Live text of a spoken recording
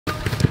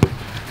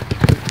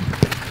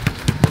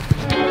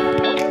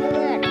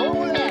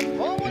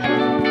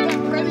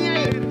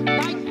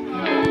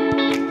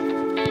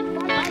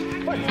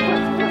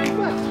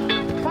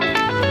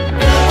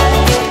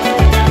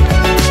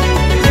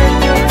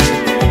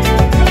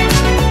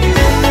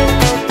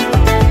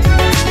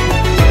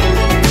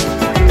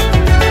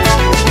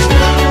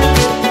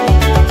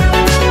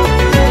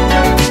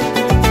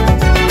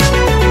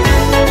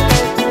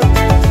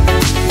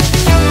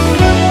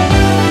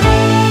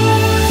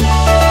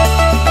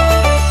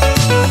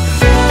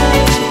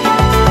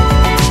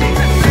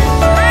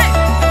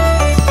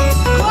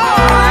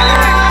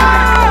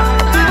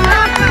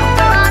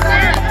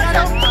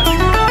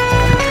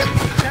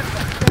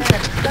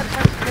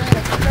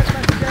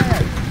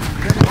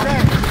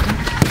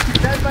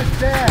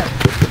there.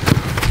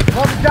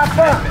 Vamos,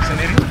 Japão.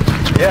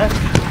 Yeah.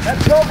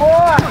 Let's go,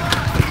 boy.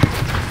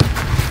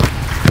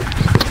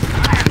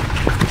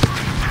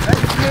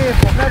 Very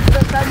simple. Very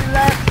sometimes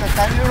left,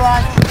 sometimes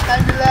right,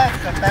 sometimes left,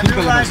 sometimes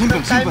right,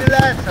 sometimes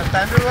left,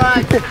 sometimes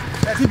right.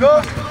 Let's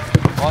go.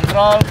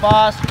 Kontrol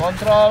pas.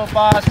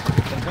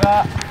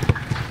 Bergerak.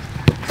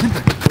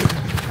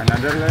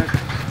 Another leg.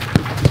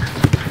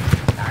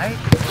 Naik.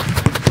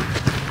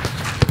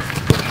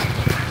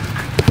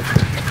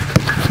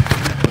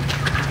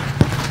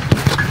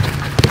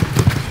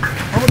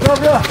 Vamos, go,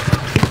 bro.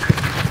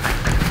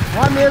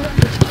 1 minute.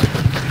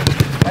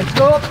 Let's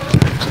go.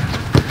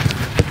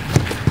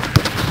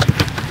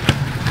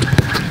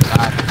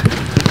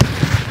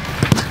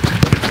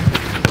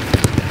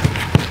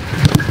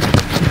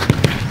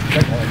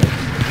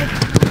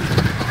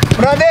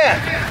 Brother,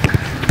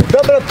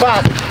 double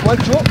pass. 1,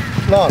 2,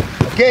 no.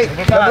 Okay,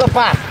 double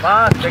pass.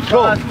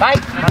 Go,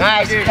 right?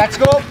 Nice. Let's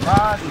go.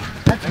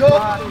 Let's go.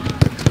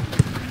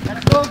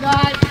 Let's go,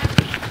 guys.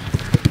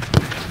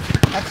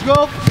 Let's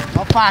go.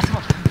 No pass.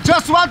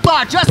 Just one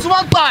touch.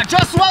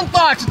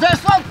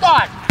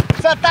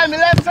 Sometime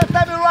left,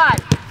 sometime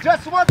right.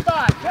 Just one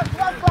touch.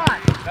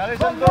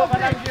 Vamos,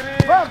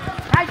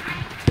 right.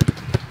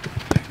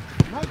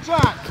 No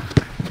chance.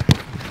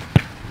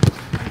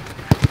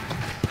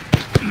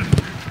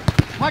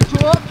 1, 2,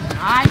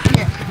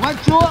 nice. 1,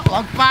 2,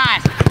 long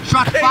pass,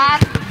 short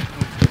pass.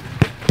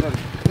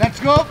 Let's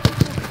go.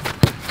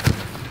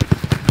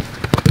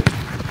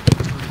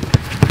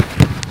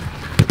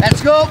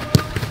 Let's go.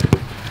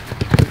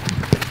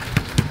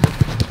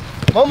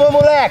 Vamos,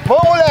 moleque,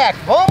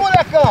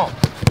 molecão.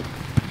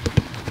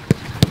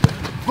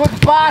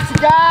 Good pass,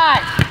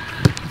 guys.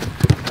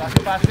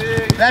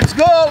 Let's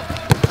go.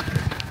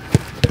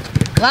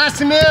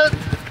 Last minute.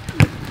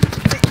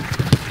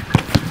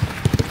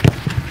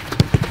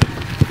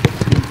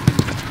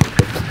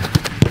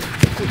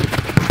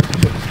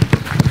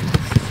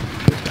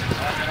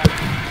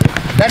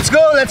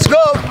 Let's go!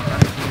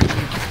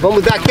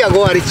 Vamos dar aqui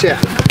agora, Itchê.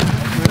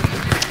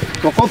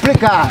 Vou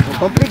complicar.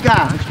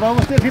 Antes pra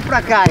você vir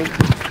pra cá, hein?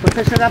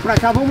 Você chegar pra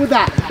cá, vamos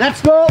mudar.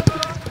 Let's go!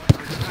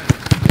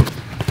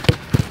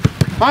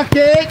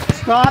 Ok,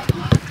 stop.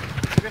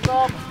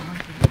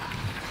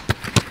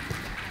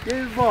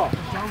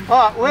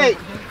 Oh, wait.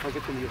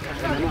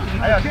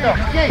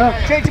 Okay.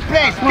 Change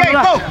place. Okay,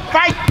 go!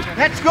 Fight!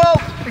 Let's go!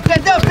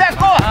 Entendeu?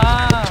 Pegou!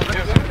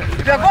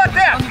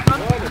 Té?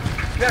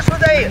 Me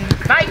ajuda aí,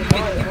 vai!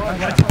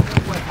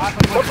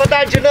 Vamos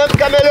dar a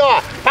dinâmica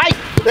melhor, vai!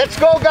 Let's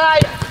go,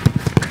 guys!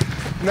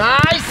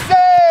 Nice!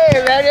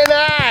 Very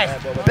nice!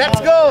 Let's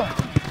go!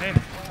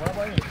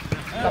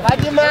 Vai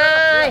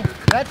demais!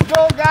 Let's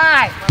go,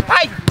 guys!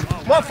 Vai!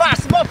 More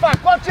fast!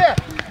 Continue!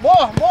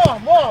 More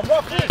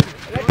please!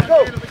 Let's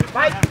go!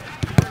 Vai!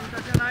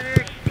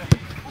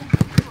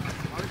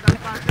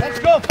 Let's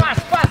go!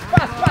 Fast!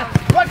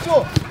 1,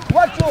 2!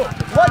 1, 2!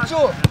 1,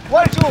 2!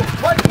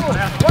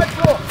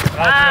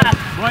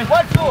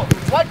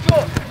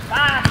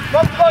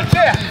 Vamos,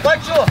 Cotinha! 1,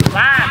 2!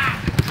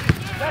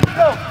 Let's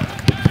go!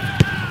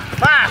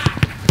 Fast!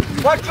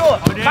 1,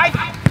 2! Vai!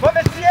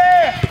 Vamos esse!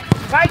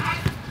 Vai!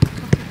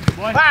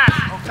 Fast!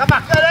 Tá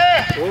marcando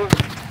aí?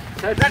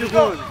 7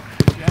 segundos.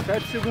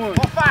 7 segundos.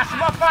 More fast!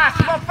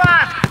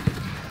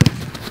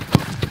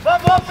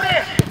 Vamos, Pri!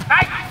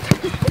 Vai!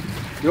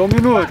 Deu 1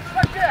 minuto.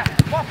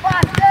 More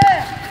fast!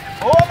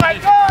 Oh my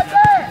God!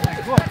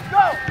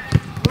 Go!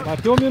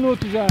 Bateu 1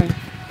 minuto já, hein?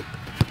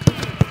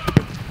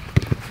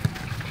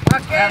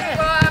 Ok,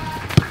 stop!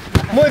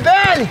 Muito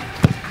bem!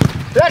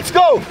 Let's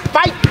go!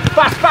 Vai!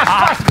 Fast!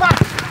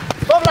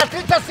 Vamos lá,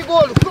 30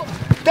 segundos!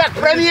 Teco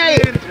pra mim aí!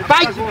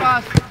 Vai!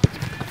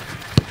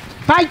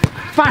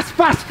 Fast!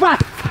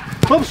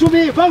 Vamos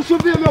subir,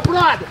 meu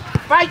brother!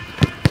 Vai!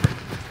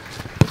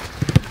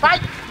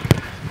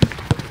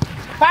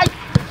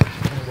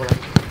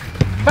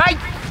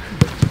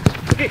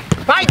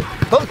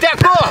 Vamos,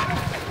 Teco!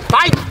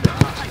 Vai!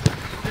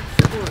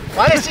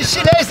 Olha esse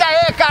chinês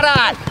aí,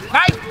 caralho!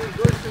 Vai!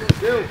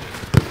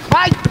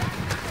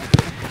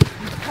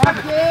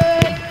 Ok!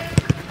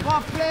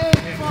 For play!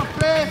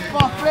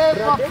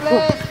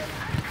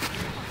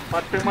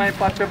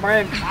 Pode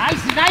permain.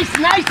 Nice!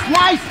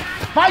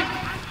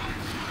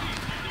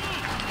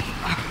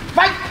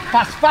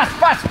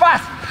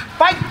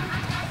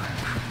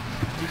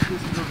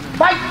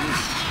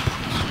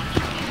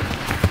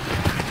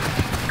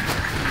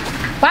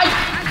 Vai!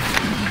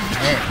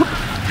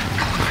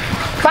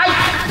 Fast!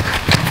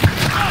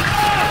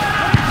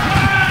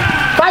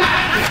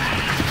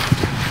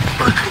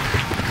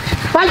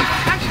 Vai!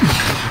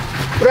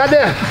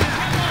 Brother.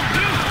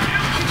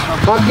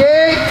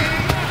 Okay.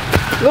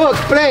 Look,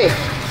 play.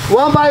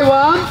 1 by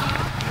 1.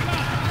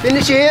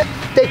 Finish here.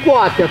 Take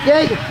water,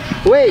 okay?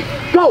 Wait.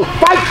 Go.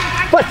 Fight.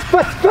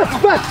 First.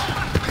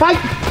 Fight.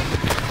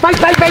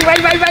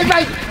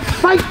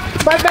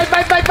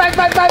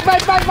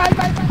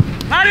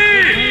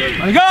 Mari!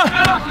 Go!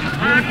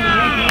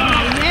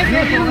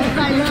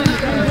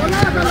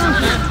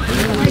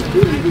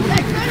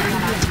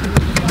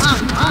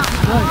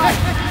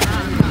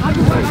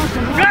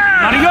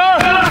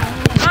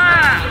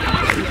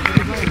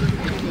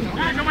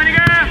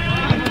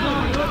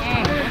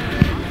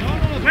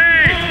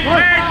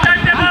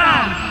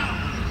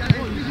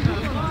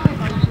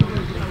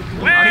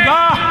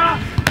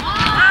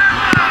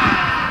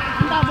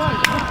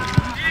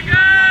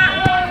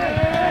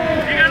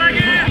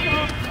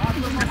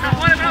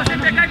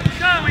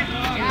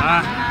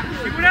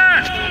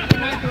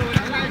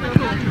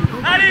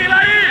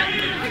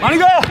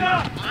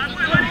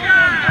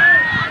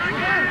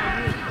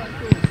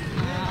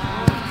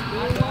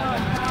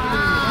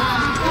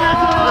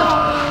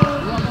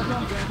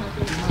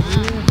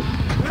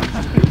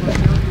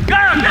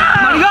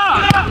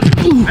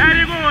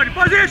 Very good.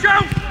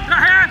 Position.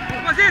 Terakhir.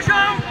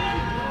 Position.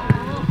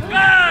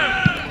 Go.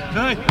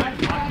 Good.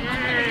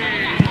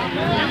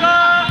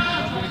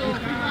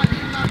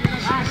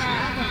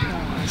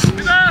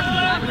 Tiga.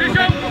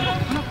 Position.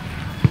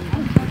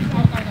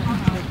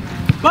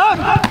 Bang.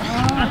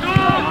 Satu.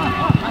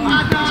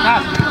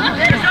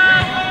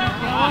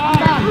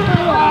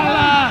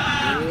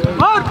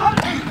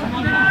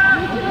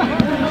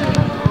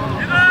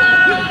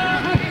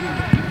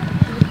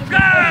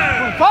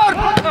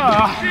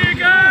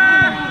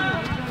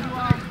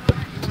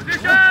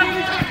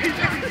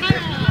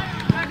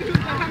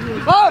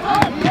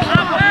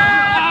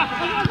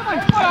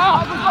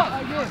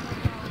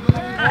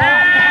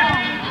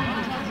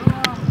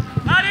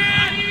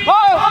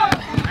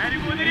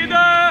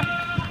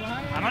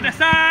 Another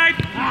side.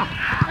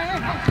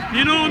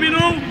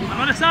 Minum.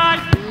 Another side.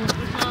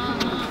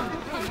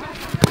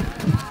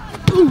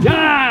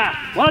 Yeah.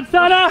 One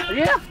sana.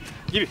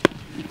 Give it.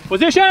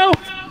 Position.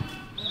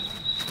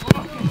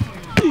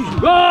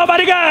 Go,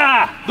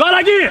 Bariga. Dua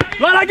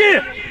lagi.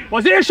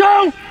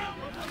 Position.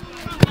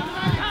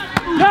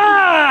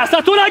 Ya,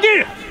 satu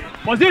lagi.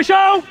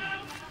 Position.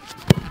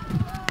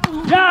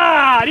 Ya,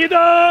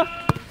 Rido.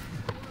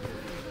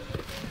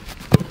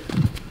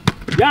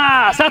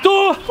 Ya,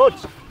 satu.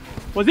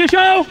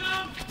 Position.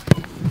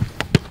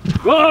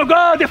 Go,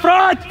 the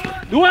front.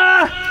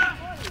 Dua.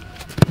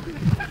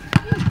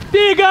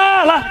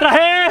 Tiga. Lah,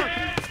 terakhir.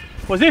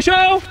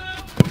 Position.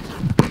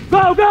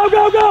 Go.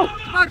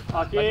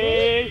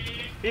 Okay.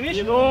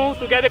 Finish.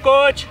 Together,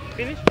 coach.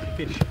 Finish.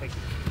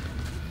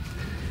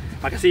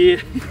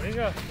 Makasih.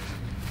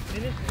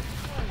 Finish.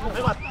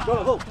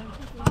 Go.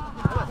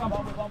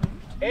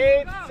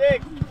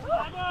 8-6.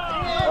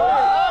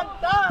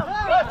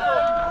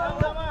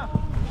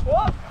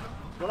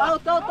 Out.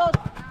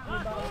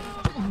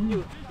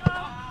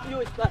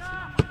 You is plus.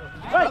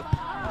 Right.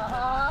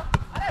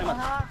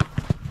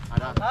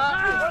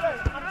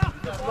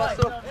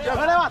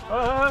 Jangan lewat.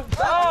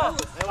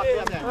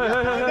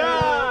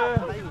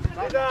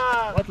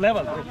 What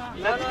level?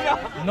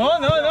 No.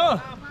 9.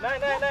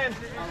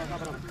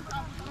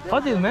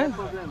 What is man?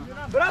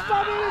 Berapa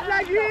menit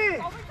lagi?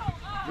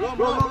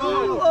 Belum.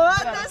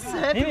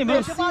 Ini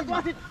belum.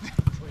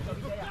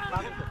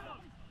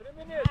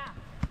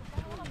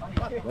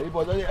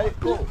 Ayo,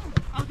 go.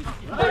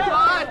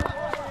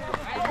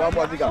 Bambu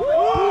Adika.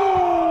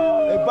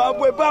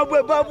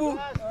 Bambu.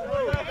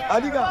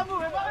 Adika.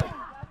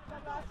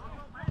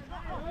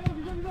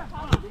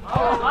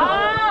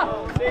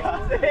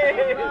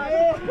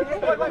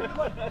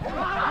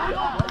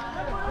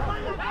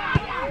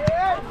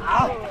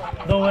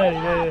 Don't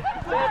worry.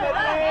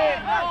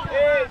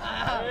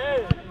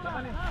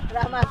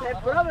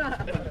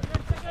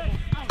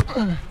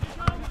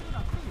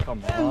 Come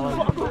on.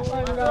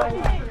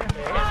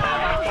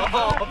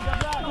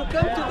 You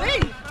come today?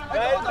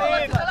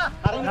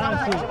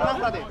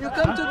 You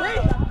come today?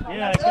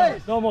 Yeah, I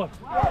can. No more.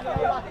 20.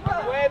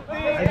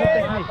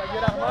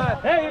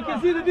 Hey, you can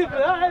see the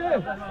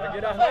difference.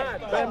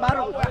 Saya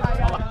baru.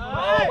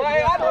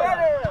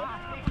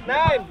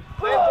 9.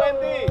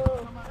 20.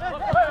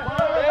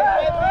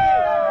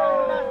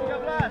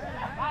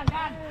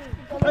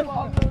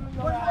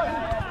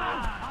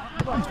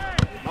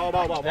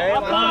 Bawa.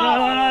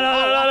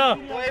 No.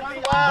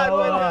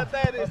 21.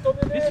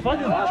 This fun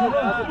is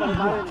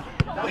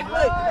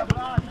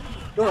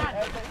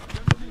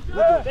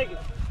Take it.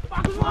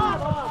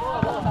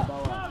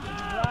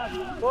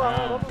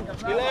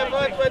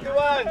 11,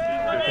 21.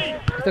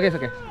 It's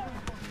okay.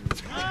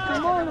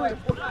 Come on, wait.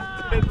 12,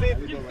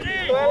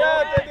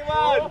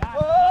 21.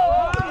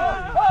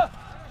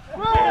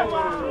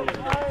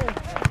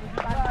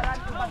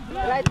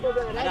 Right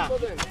over.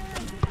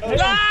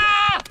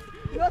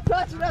 You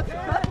touch that.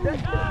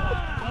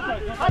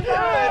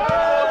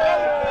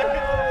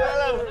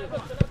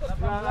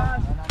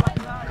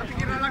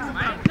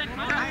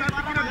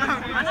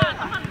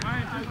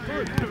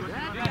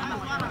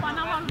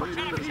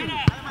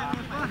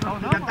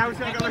 Tidak tahu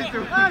saya kalau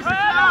itu.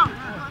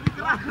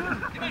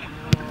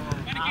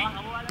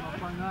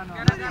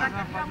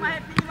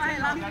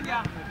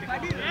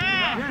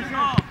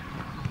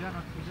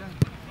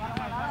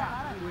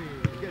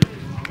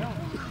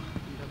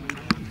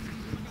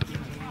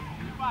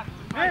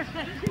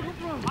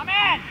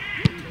 Amin.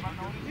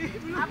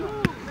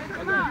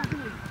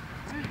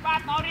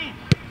 Cepat, Mauri.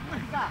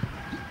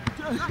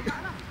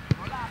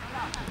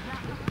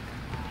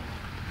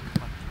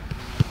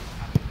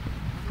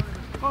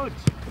 Coach.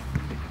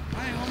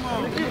 Hai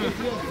ngomong.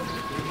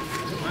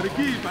 Mari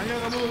Ki, panggil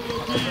kamu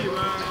Ki.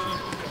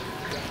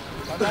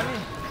 Pada ni.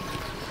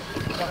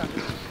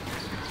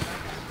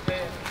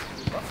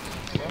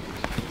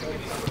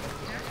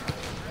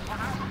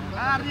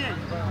 Lari.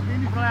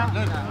 Ini bola.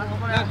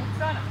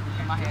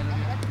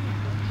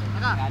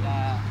 Enggak ada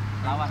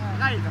lawan.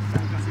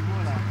 Kasih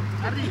bola.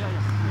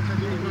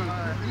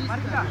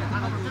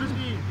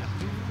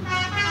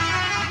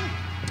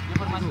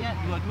 Informasinya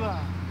dua-dua.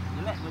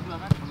 Jelek dua-dua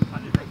kan?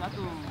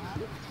 Satu.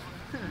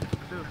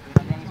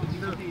 Ada yang ikuti.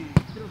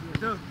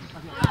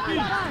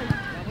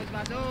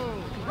 Masuk.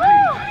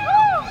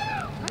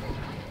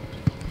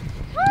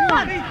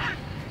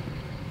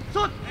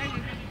 Shoot.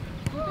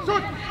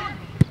 Shoot.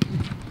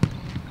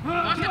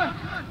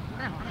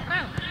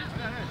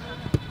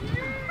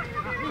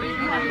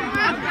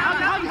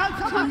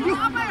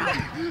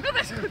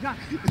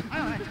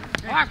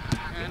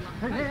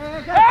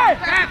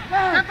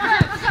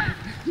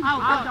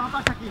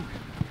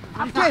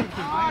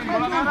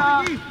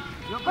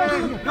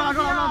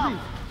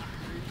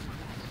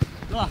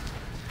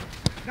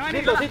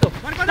 Situ.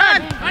 Sudah.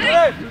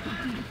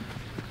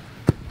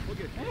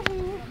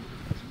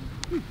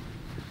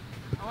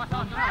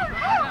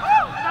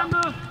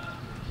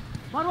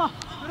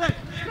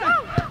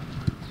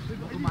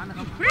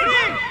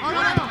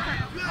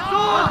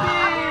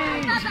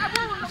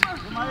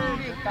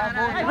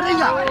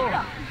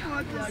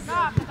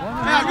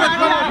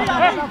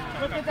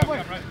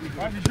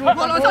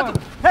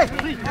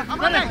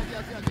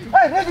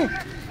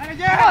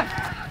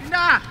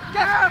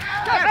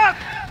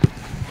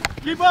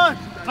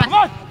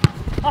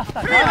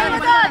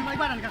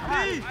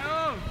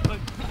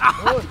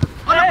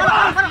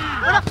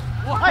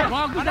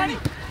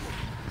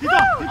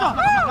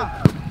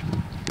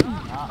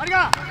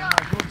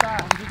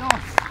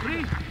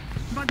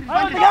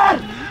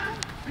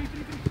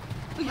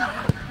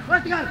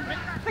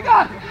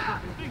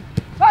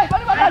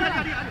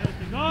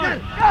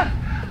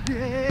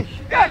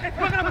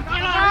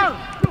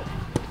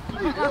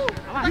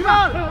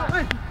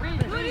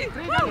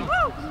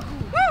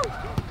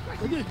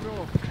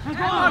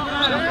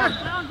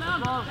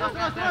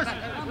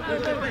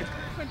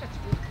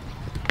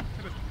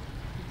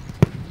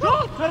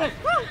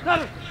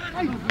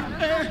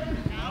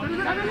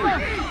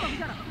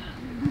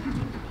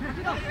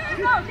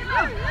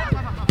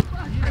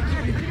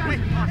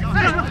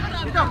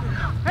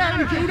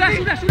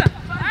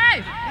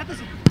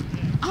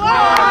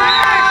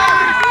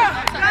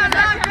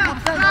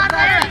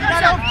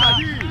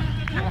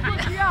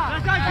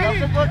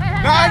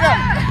 Nggak ada.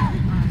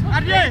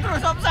 Adi,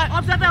 terus offset.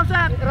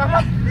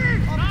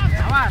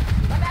 Awas.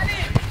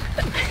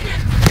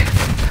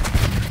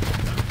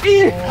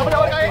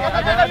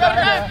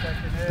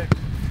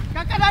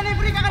 Kakak Dani,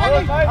 beri.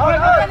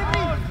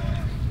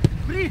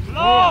 Beri.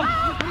 Belum.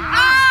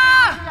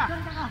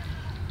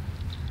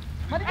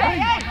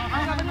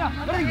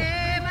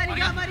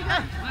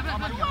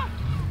 Mariga.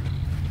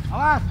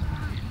 Awas.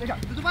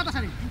 Tutup atas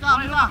Ani.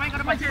 Main ke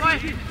depan, boy.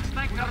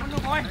 Strike penuh,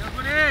 boy.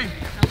 Kuning.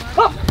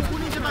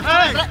 Kuning cepat.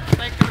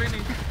 Striker ini.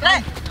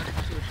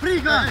 Beri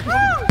ke.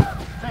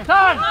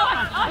 Son.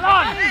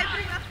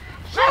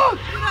 Shoot.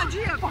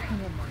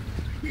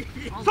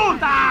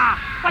 Sudah.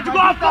 Paju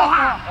gol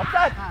porra.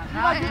 Offside.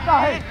 5 juta,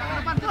 hei.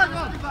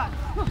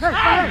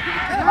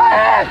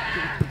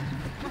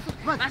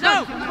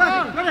 Masuk.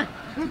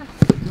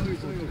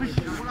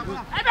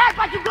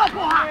 Paju gol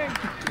porra.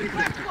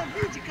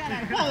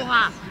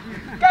 Porra.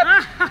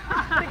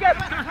 Tiket.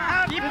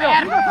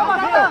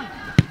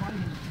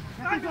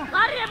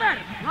 Lari, Eber.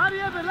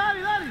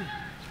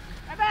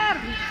 Eber.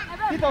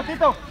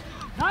 Tito.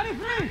 Lari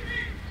free.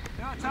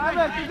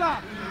 Eber, 3.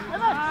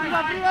 Eber,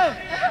 3 free.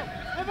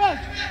 Eber.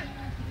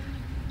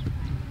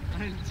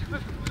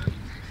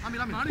 Ambil.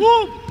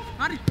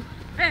 Lari.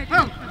 Hey.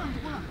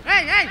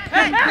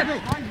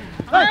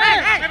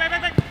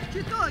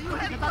 Cito, you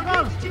have to go.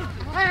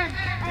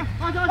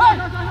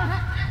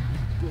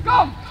 Go.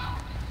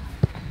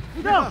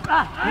 Itu.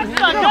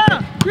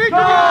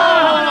 Cito.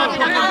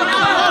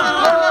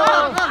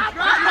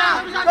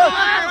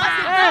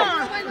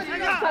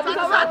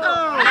 Satu.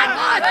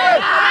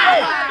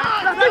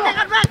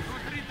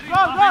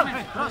 Gol.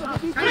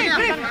 Free.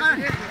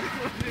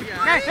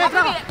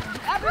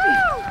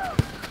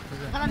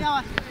 Kanan di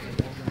awas.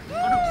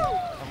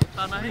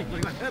 Tanah ini.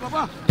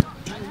 Bapak.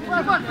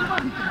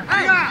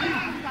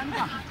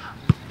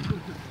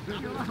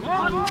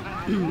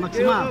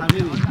 Maksimal hari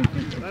ini.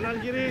 Kanan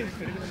kiri.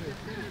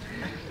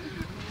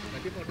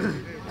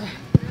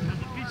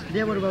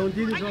 Dia baru bangun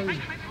tidur soalnya.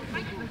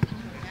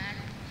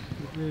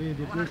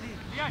 Oke,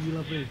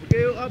 gila play. Oke,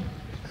 yuk up.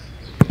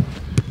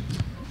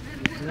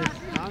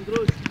 Tahan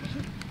terus.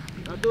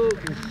 1,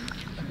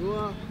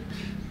 2,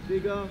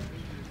 3,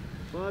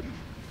 4,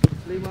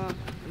 5,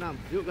 6.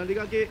 Yuk ganti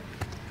kaki.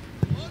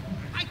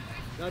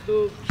 1,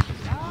 2,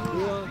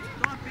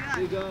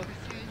 3,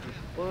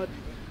 4,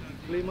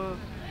 5,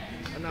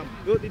 6.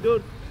 Yuk tidur.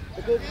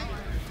 Cukup.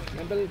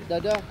 Nempel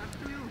dada.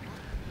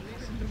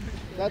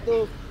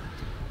 1,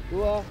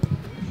 2,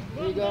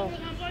 3,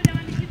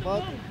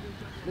 4,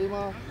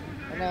 5,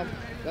 6.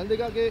 Ganti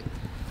kaki.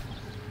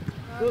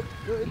 Yuk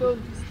hitung.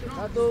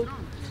 1,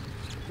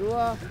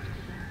 2,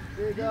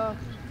 3,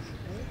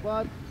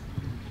 4,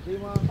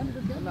 5,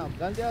 6.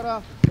 Ganti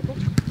arah. Cukup.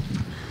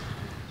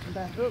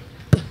 Yuk.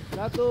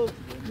 1,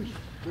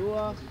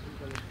 2,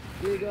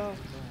 3,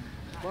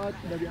 4,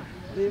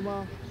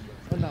 5,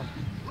 6.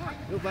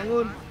 Yuk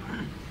bangun.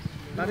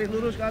 Tarik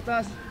lurus ke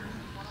atas.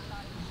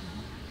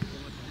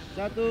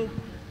 1, 2,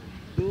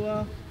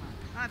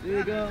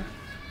 3,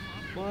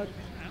 4,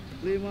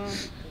 5,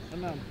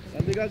 6.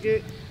 Ganti kaki.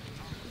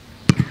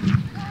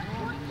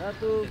 1,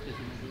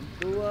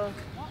 2,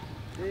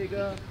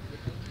 3,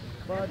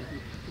 4,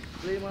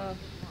 5,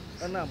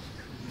 6.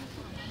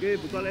 Oke,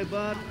 buka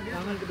lebar,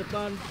 tangan ke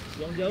depan,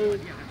 buang jauh.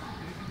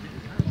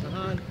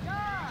 Tahan.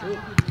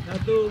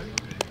 1,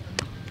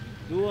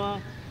 2,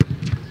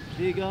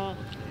 3,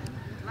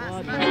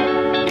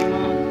 4,